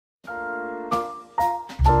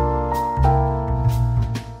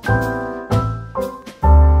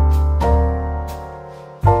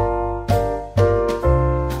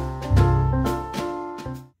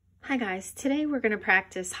going to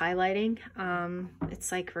practice highlighting.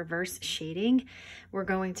 It's like reverse shading. We're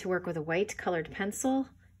going to work with a white colored pencil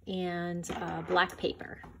and black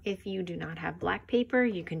paper. If you do not have black paper,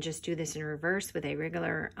 you can just do this in reverse with a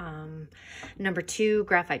regular number 2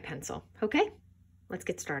 graphite pencil. Okay, let's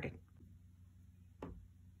get started.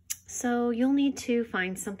 So you'll need to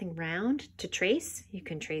find something round to trace. You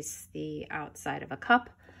can trace the outside of a cup.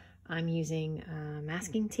 I'm using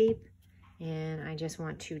masking tape, and I just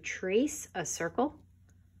want to trace a circle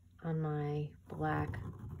on my black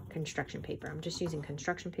construction paper. I'm just using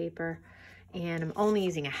construction paper, and I'm only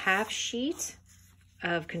using a half sheet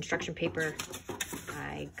of construction paper.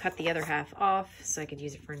 I cut the other half off so I could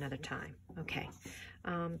use it for another time. Okay.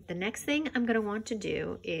 The next thing I'm going to want to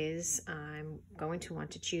do is I'm going to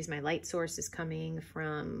want to choose my light source is coming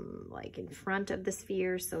from like in front of the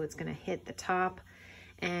sphere, so it's going to hit the top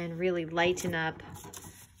and really lighten up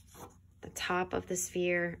the top of the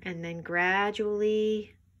sphere, and then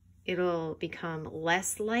gradually it'll become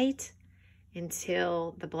less light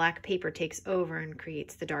until the black paper takes over and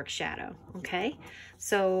creates the dark shadow. Okay,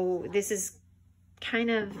 so this is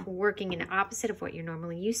kind of working in opposite of what you're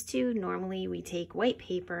normally used to. Normally we take white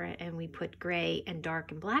paper and we put gray and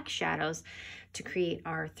dark and black shadows to create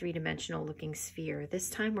our 3-dimensional looking sphere.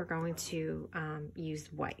 This time we're going to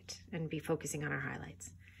use white and be focusing on our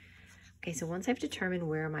highlights. Okay, so once I've determined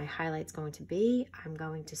where my highlight's going to be, I'm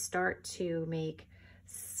going to start to make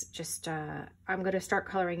I'm going to start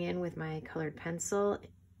coloring in with my colored pencil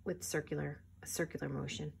with circular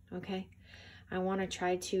motion. Okay, I want to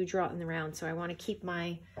try to draw it in the round, so I want to keep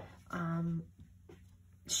my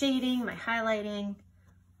shading, my highlighting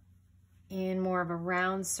in more of a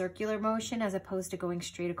round circular motion as opposed to going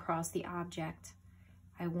straight across the object.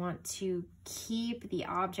 I want to keep the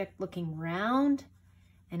object looking round,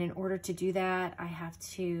 and in order to do that, I have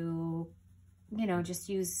to, just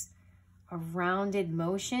use a rounded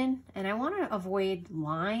motion, and I want to avoid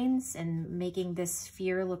lines and making this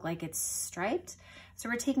sphere look like it's striped. So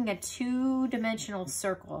we're taking a 2-dimensional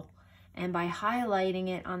circle, and by highlighting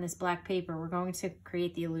it on this black paper, we're going to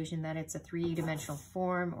create the illusion that it's a 3-dimensional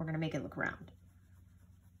form. We're going to make it look round.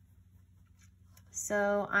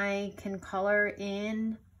 So I can color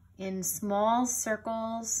in small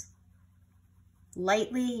circles,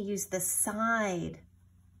 lightly. Use the side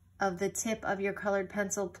of the tip of your colored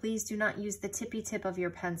pencil. Please do not use the tippy tip of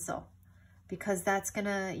your pencil, because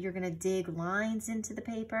you're gonna dig lines into the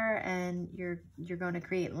paper, and you're going to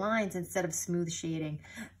create lines instead of smooth shading.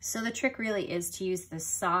 So the trick really is to use the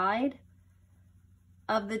side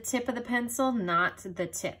of the tip of the pencil, not the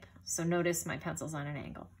tip. So notice my pencil's on an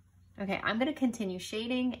angle. Okay, I'm gonna continue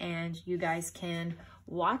shading, and you guys can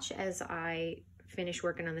watch as I finish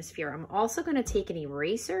working on the sphere. I'm also going to take an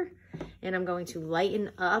eraser, and I'm going to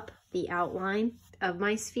lighten up the outline of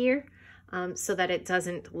my sphere so that it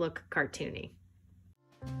doesn't look cartoony.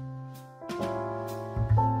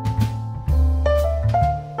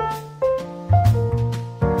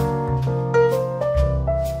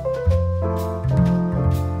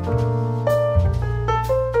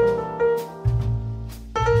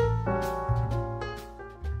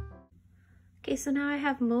 Okay, so now I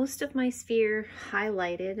have most of my sphere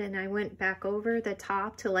highlighted, and I went back over the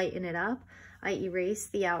top to lighten it up. I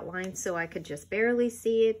erased the outline so I could just barely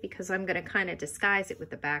see it, because I'm going to kind of disguise it with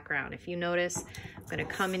the background. If you notice, I'm going to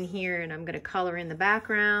come in here and I'm going to color in the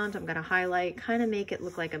background. I'm going to highlight, kind of make it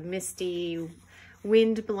look like a misty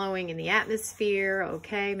wind blowing in the atmosphere.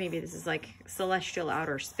 Okay, maybe this is like celestial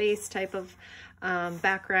outer space type of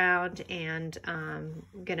background, and I'm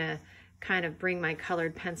going to kind of bring my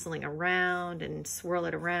colored penciling around and swirl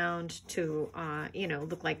it around to,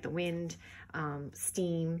 look like the wind,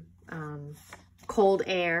 steam, cold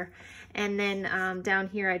air. And then down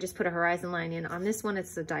here, I just put a horizon line in. On this one,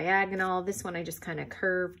 it's the diagonal. This one, I just kind of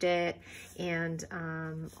curved it, and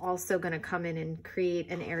also going to come in and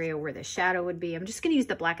create an area where the shadow would be. I'm just going to use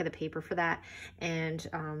the black of the paper for that, and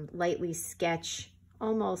lightly sketch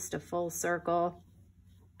almost a full circle,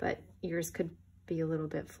 but yours could be a little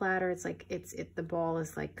bit flatter. It's like the ball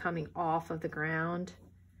is like coming off of the ground,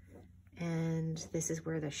 and this is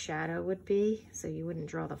where the shadow would be. So you wouldn't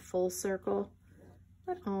draw the full circle,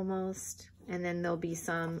 but almost. And then there'll be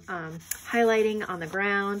some highlighting on the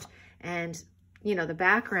ground, and the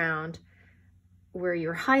background where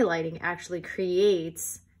you're highlighting actually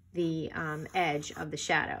creates the edge of the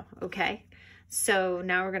shadow. Okay, So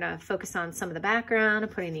now we're gonna focus on some of the background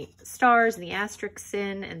and putting the stars and the asterisks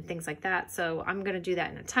in and things like that. So I'm gonna do that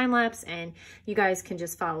in a time lapse and you guys can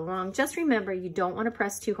just follow along. Just remember, you don't wanna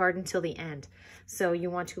press too hard until the end. So you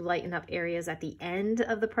want to lighten up areas at the end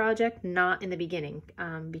of the project, not in the beginning.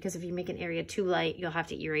 Because if you make an area too light, you'll have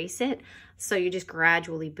to erase it. So you just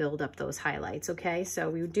gradually build up those highlights, okay? So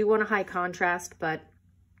we do want a high contrast, but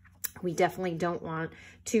we definitely don't want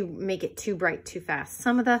to make it too bright too fast.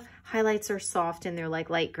 Some of the highlights are soft and they're like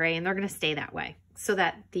light gray and they're gonna stay that way so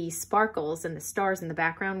that the sparkles and the stars in the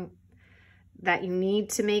background that you need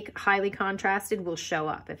to make highly contrasted will show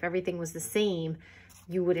up. If everything was the same,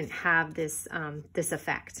 you wouldn't have this, this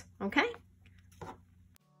effect, okay?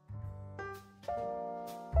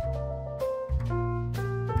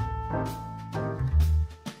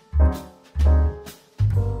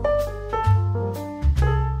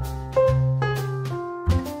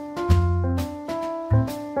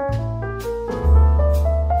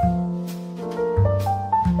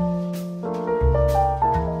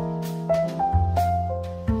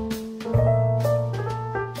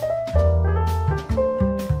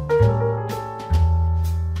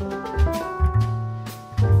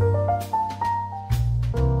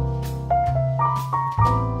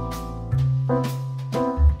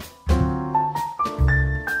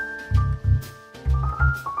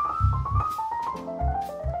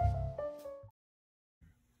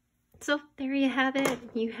 So there you have it.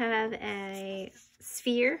 You have a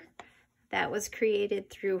sphere that was created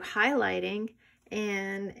through highlighting.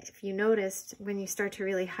 And if you noticed, when you start to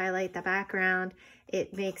really highlight the background,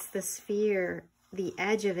 it makes the sphere, the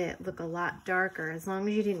edge of it, look a lot darker, as long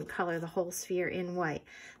as you didn't color the whole sphere in white.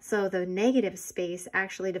 So the negative space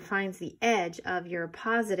actually defines the edge of your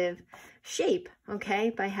positive shape, okay,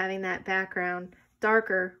 by having that background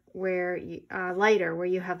darker where you, lighter where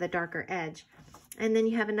you have the darker edge. And then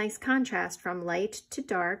you have a nice contrast from light to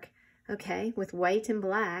dark, okay, with white and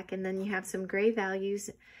black, and then you have some gray values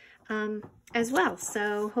as well.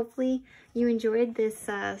 So hopefully you enjoyed this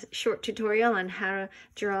short tutorial on how to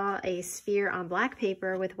draw a sphere on black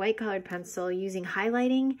paper with white colored pencil using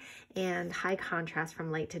highlighting and high contrast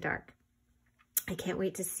from light to dark. I can't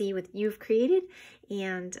wait to see what you've created,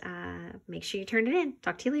 and make sure you turn it in.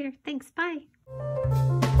 Talk to you later. Thanks.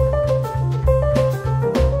 Bye.